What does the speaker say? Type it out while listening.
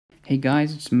Hey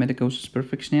guys, it's Medicosis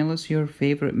Perfectionalis, your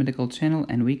favorite medical channel,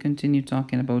 and we continue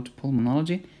talking about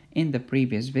pulmonology. In the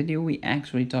previous video, we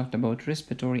actually talked about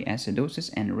respiratory acidosis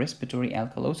and respiratory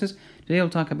alkalosis. Today I'll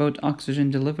talk about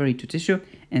oxygen delivery to tissue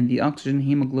and the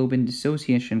oxygen-hemoglobin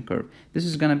dissociation curve. This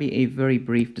is going to be a very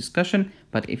brief discussion,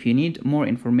 but if you need more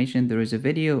information, there is a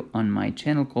video on my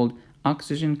channel called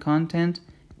Oxygen Content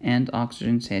and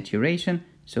Oxygen Saturation,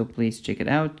 so please check it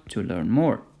out to learn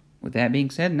more. With that being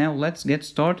said, now let's get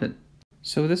started.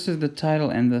 So this is the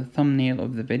title and the thumbnail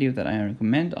of the video that I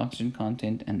recommend, oxygen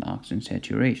content and oxygen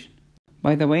saturation.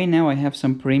 By the way, now I have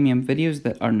some premium videos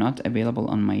that are not available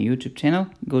on my YouTube channel.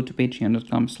 Go to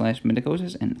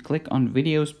patreon.com/medicosis and click on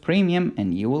videos premium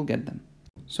and you will get them.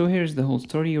 So here's the whole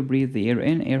story. You breathe the air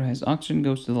in, air has oxygen,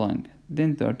 goes to the lung.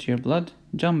 Then the arterial blood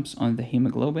jumps on the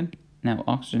hemoglobin. Now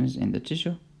oxygen is in the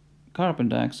tissue. Carbon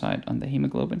dioxide on the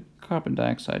hemoglobin, carbon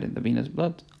dioxide in the venous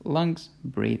blood, lungs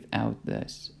breathe out the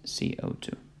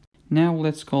CO2. Now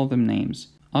let's call them names.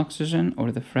 Oxygen,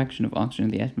 or the fraction of oxygen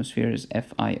in the atmosphere, is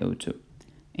FiO2.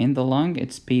 In the lung,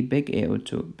 it's P big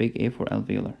AO2, big A for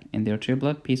alveolar. In the arterial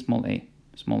blood, P small a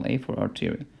for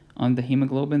arterial. On the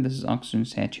hemoglobin, this is oxygen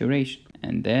saturation.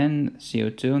 And then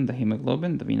CO2 in the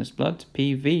hemoglobin, the venous blood,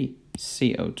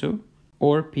 PvCO2.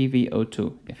 Or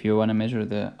PvO2, if you want to measure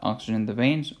the oxygen in the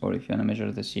veins, or if you want to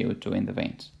measure the CO2 in the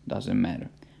veins. Doesn't matter.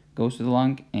 Goes to the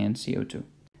lung and CO2.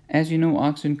 As you know,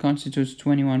 oxygen constitutes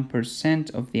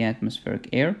 21% of the atmospheric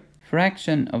air.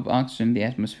 Fraction of oxygen in the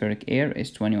atmospheric air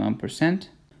is 21%.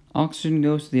 Oxygen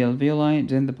goes to the alveoli,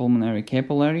 then the pulmonary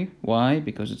capillary. Why?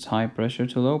 Because it's high pressure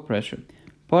to low pressure.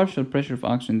 Partial pressure of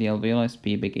oxygen in the alveoli is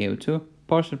P big AO2.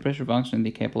 Partial pressure of oxygen in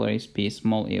the capillary is P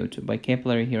small AO2. By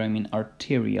capillary here I mean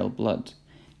arterial blood.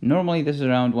 Normally this is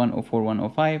around 104,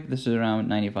 105. This is around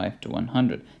 95 to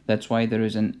 100. That's why there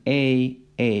is an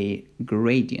AA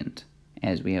gradient,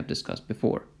 as we have discussed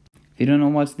before. If you don't know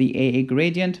what's the AA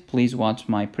gradient, please watch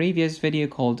my previous video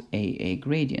called AA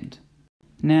gradient.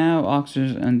 Now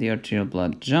oxygen in the arterial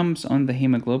blood jumps on the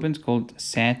hemoglobin, called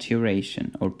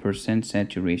saturation, or percent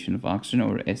saturation of oxygen,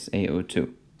 or SaO2.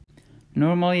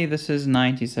 Normally this is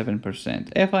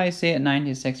 97%. If I say at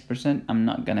 96%, I'm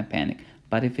not gonna panic.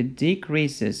 But if it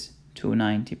decreases to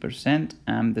 90%,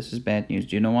 this is bad news.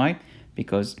 Do you know why?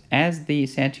 Because as the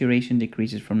saturation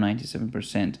decreases from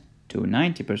 97% to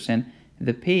 90%,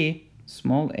 the P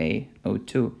small a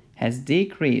O2 has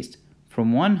decreased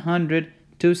from 100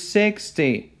 to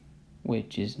 60,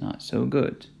 which is not so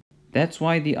good. That's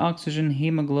why the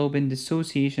oxygen-hemoglobin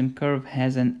dissociation curve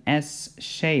has an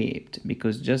S-shaped,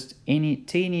 because just any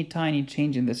teeny tiny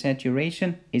change in the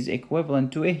saturation is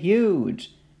equivalent to a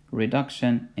huge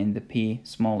reduction in the P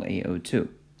small AO2.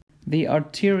 The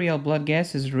arterial blood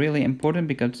gas is really important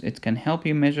because it can help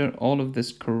you measure all of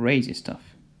this crazy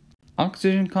stuff.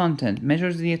 Oxygen content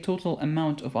measures the total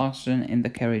amount of oxygen in the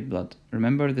carried blood.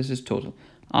 Remember, this is total.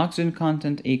 Oxygen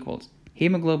content equals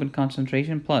hemoglobin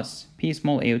concentration plus P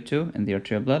small AO2 in the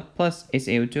arterial blood plus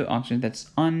SaO2 oxygen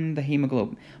that's on the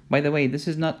hemoglobin. By the way, this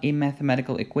is not a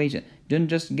mathematical equation. Don't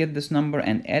just get this number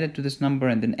and add it to this number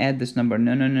and then add this number.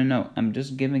 No. I'm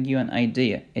just giving you an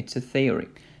idea. It's a theory.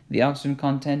 The oxygen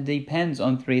content depends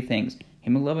on three things: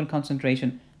 hemoglobin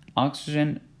concentration,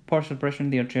 oxygen partial pressure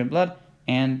in the arterial blood,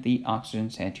 and the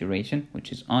oxygen saturation,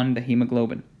 which is on the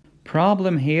hemoglobin.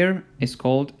 Problem here is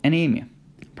called anemia.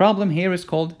 Problem here is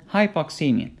called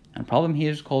hypoxemia, and problem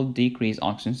here is called decreased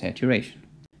oxygen saturation.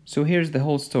 So here's the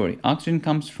whole story. Oxygen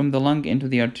comes from the lung into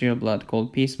the arterial blood,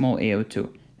 called P small AO2.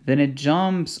 Then it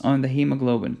jumps on the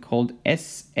hemoglobin, called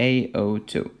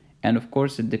SaO2. And of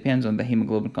course it depends on the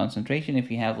hemoglobin concentration.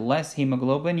 If you have less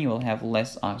hemoglobin, you will have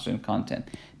less oxygen content.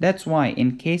 That's why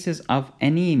in cases of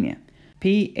anemia,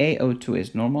 PaO2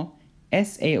 is normal,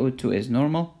 SaO2 is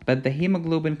normal, but the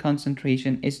hemoglobin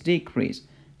concentration is decreased.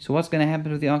 So what's going to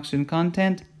happen to the oxygen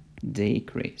content?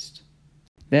 Decreased.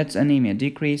 That's anemia,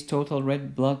 decreased total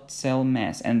red blood cell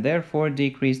mass, and therefore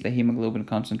decrease the hemoglobin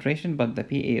concentration, but the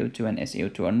PaO2 and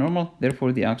SaO2 are normal,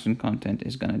 therefore the oxygen content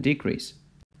is going to decrease.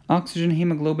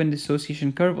 Oxygen-hemoglobin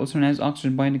dissociation curve, also known as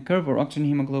oxygen binding curve or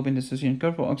oxygen-hemoglobin dissociation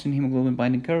curve or oxygen-hemoglobin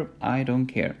binding curve, I don't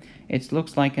care. It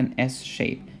looks like an S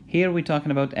shape. Here we're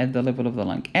talking about at the level of the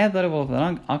lung. At the level of the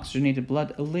lung, oxygenated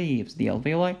blood leaves the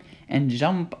alveoli and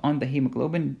jump on the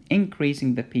hemoglobin,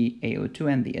 increasing the PaO2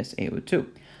 and the SaO2.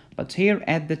 But here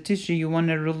at the tissue, you want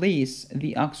to release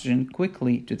the oxygen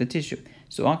quickly to the tissue.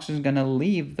 So oxygen is going to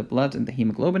leave the blood and the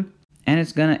hemoglobin, and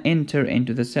it's going to enter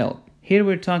into the cell. Here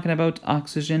we're talking about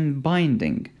oxygen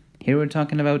binding. Here we're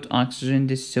talking about oxygen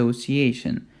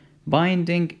dissociation.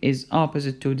 Binding is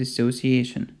opposite to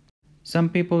dissociation. Some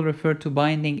people refer to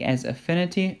binding as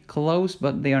affinity, close,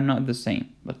 but they are not the same.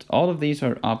 But all of these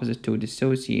are opposite to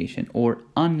dissociation or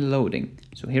unloading.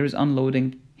 So here is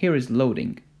unloading, here is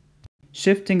loading.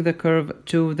 Shifting the curve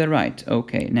to the right.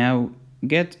 Okay, now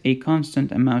get a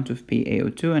constant amount of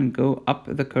PaO2 and go up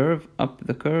the curve, up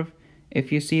the curve.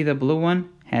 If you see the blue one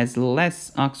has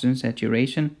less oxygen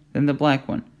saturation than the black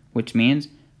one, which means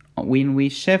when we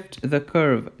shift the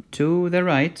curve to the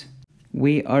right,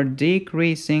 we are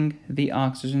decreasing the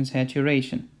oxygen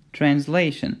saturation.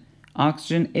 Translation: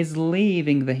 oxygen is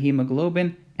leaving the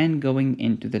hemoglobin and going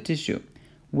into the tissue.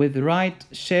 With right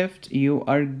shift, you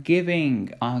are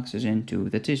giving oxygen to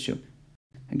the tissue.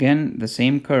 Again, the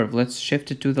same curve. Let's shift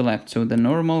it to the left. So the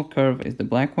normal curve is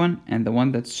the black one, and the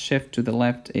one that's shifted to the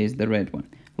left is the red one.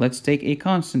 Let's take a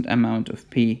constant amount of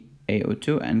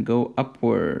PaO2 and go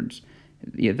upwards.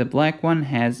 The black one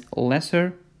has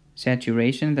lesser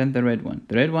saturation than the red one.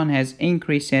 The red one has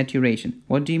increased saturation.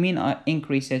 What do you mean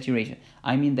increased saturation?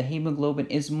 I mean the hemoglobin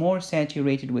is more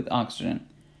saturated with oxygen.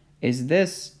 Is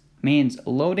this means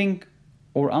loading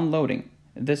or unloading?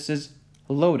 This is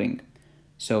loading.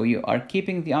 So you are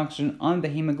keeping the oxygen on the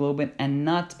hemoglobin and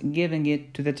not giving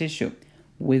it to the tissue.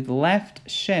 With left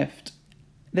shift,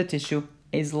 the tissue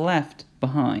is left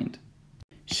behind.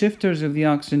 Shifters of the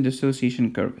oxygen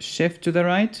dissociation curve: shift to the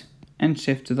right and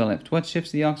shift to the left. What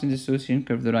shifts the oxygen dissociation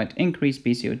curve to the right? Increase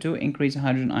pCO2, increase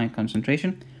hydrogen ion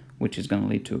concentration, which is going to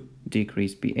lead to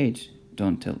decreased pH.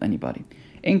 Don't tell anybody.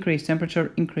 Increase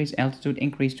temperature, increase altitude,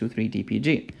 increase to 3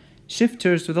 dpg.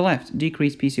 Shifters to the left: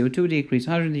 decrease pCO2, decrease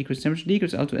hydrogen, decrease temperature,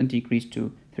 decrease altitude, and decrease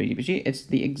to 3 dpg. It's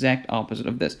the exact opposite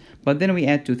of this. But then we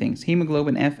add two things: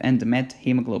 hemoglobin F and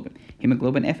methemoglobin.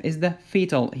 Hemoglobin F is the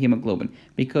fetal hemoglobin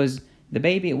because the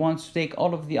baby wants to take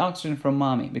all of the oxygen from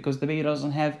mommy because the baby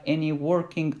doesn't have any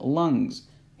working lungs.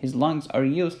 His lungs are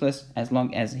useless as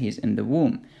long as he's in the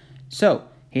womb. So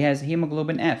he has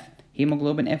hemoglobin F.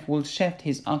 Hemoglobin F will shift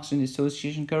his oxygen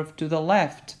dissociation curve to the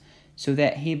left so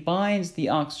that he binds the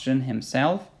oxygen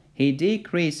himself. He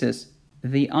decreases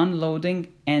the unloading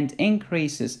and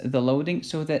increases the loading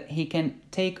so that he can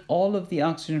take all of the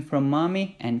oxygen from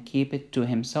mommy and keep it to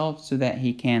himself so that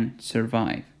he can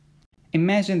survive.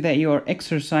 Imagine that you are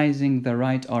exercising the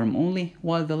right arm only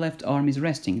while the left arm is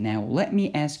resting. Now let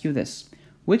me ask you this: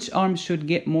 which arm should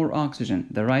get more oxygen,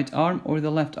 the right arm or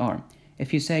the left arm?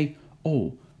 If you say,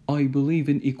 "Oh, I believe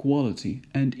in equality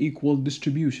and equal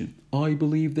distribution. I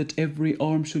believe that every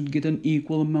arm should get an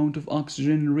equal amount of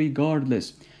oxygen regardless,"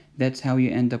 that's how you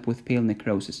end up with pale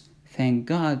necrosis. Thank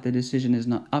God the decision is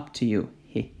not up to you.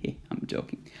 I'm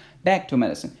joking. Back to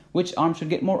medicine. Which arm should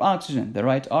get more oxygen, the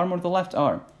right arm or the left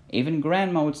arm? Even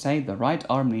grandma would say the right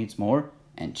arm needs more,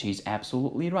 and she's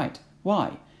absolutely right. Why?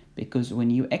 Because when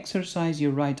you exercise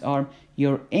your right arm,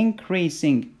 you're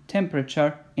increasing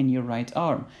temperature in your right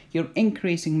arm. You're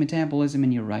increasing metabolism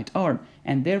in your right arm,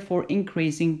 and therefore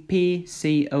increasing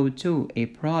pCO2, a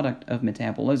product of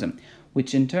metabolism,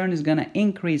 which in turn is going to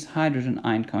increase hydrogen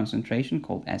ion concentration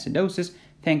called acidosis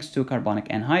thanks to carbonic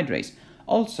anhydrase.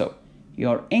 Also,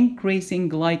 you're increasing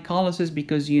glycolysis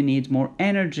because you need more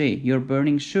energy. You're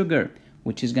burning sugar,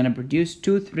 which is going to produce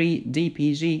 2,3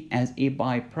 dpg as a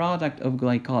byproduct of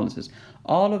glycolysis.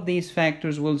 All of these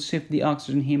factors will shift the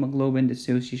oxygen hemoglobin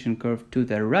dissociation curve to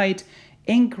the right,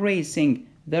 increasing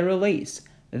the release,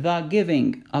 the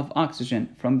giving of oxygen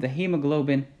from the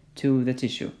hemoglobin to the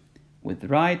tissue. With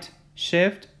right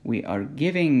shift, we are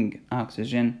giving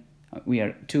oxygen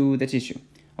to the tissue.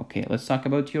 Okay, let's talk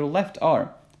about your left arm.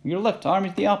 Your left arm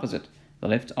is the opposite. The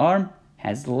left arm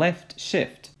has left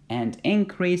shift and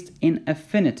increased in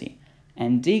affinity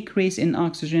and decrease in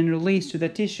oxygen release to the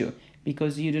tissue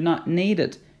because you do not need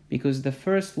it, because the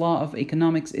first law of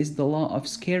economics is the law of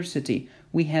scarcity.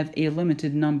 We have a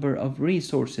limited number of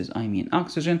resources,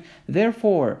 oxygen.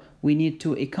 Therefore, we need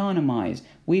to economize.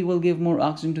 We will give more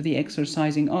oxygen to the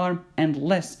exercising arm and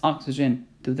less oxygen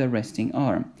to the resting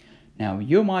arm. Now,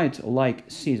 you might like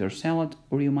Caesar salad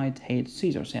or you might hate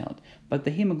Caesar salad, but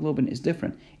the hemoglobin is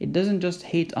different. It doesn't just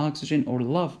hate oxygen or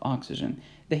love oxygen.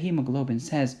 The hemoglobin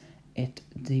says, it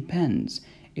depends.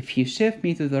 If you shift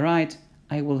me to the right,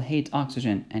 I will hate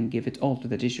oxygen and give it all to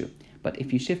the tissue. But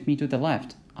if you shift me to the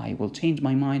left, I will change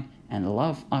my mind and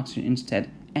love oxygen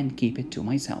instead and keep it to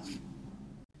myself.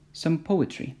 Some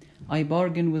poetry. I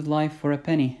bargained with life for a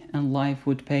penny, and life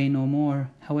would pay no more.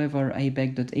 However, I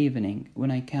begged at evening,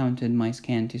 when I counted my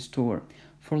scanty store.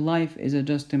 For life is a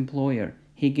just employer.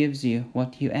 He gives you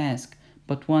what you ask.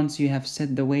 But once you have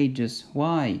set the wages,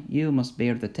 why, you must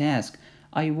bear the task.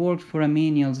 I worked for a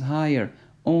menial's hire,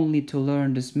 only to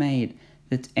learn dismayed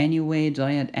that any wage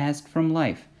I had asked from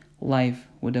life, life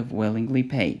would have willingly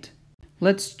paid.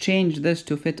 Let's change this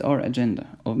to fit our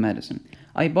agenda of medicine.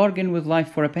 I bargain with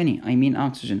life for a penny, I mean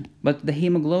oxygen, but the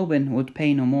hemoglobin would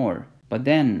pay no more. But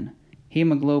then,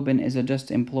 hemoglobin is a just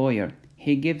employer.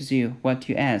 He gives you what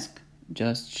you ask.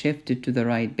 Just shift it to the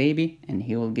right baby and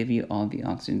he will give you all the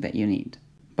oxygen that you need.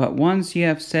 But once you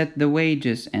have set the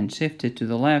wages and shifted to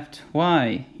the left,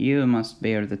 why, you must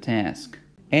bear the task.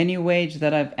 Any wage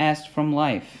that I've asked from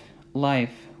life,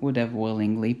 life would have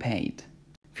willingly paid.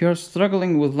 If you're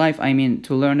struggling with life, I mean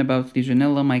to learn about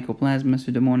Legionella, Mycoplasma,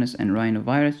 Pseudomonas, and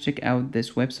Rhinovirus, check out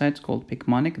this website. It's called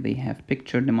Picmonic. They have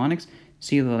picture mnemonics.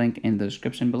 See the link in the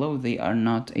description below. They are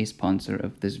not a sponsor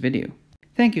of this video.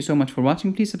 Thank you so much for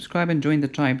watching. Please subscribe and join the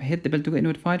tribe. Hit the bell to get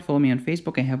notified. Follow me on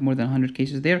Facebook. I have more than 100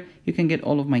 cases there. You can get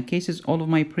all of my cases, all of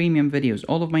my premium videos,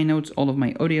 all of my notes, all of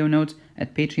my audio notes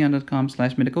at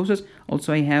patreon.com/medicosis.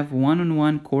 Also, I have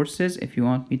one-on-one courses if you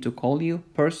want me to call you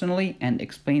personally and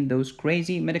explain those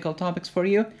crazy medical topics for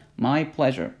you. My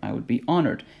pleasure. I would be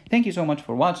honored. Thank you so much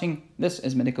for watching. This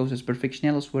is Medicosis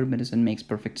Perfectionalis, where medicine makes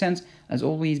perfect sense. As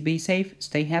always, be safe,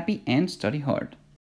 stay happy, and study hard.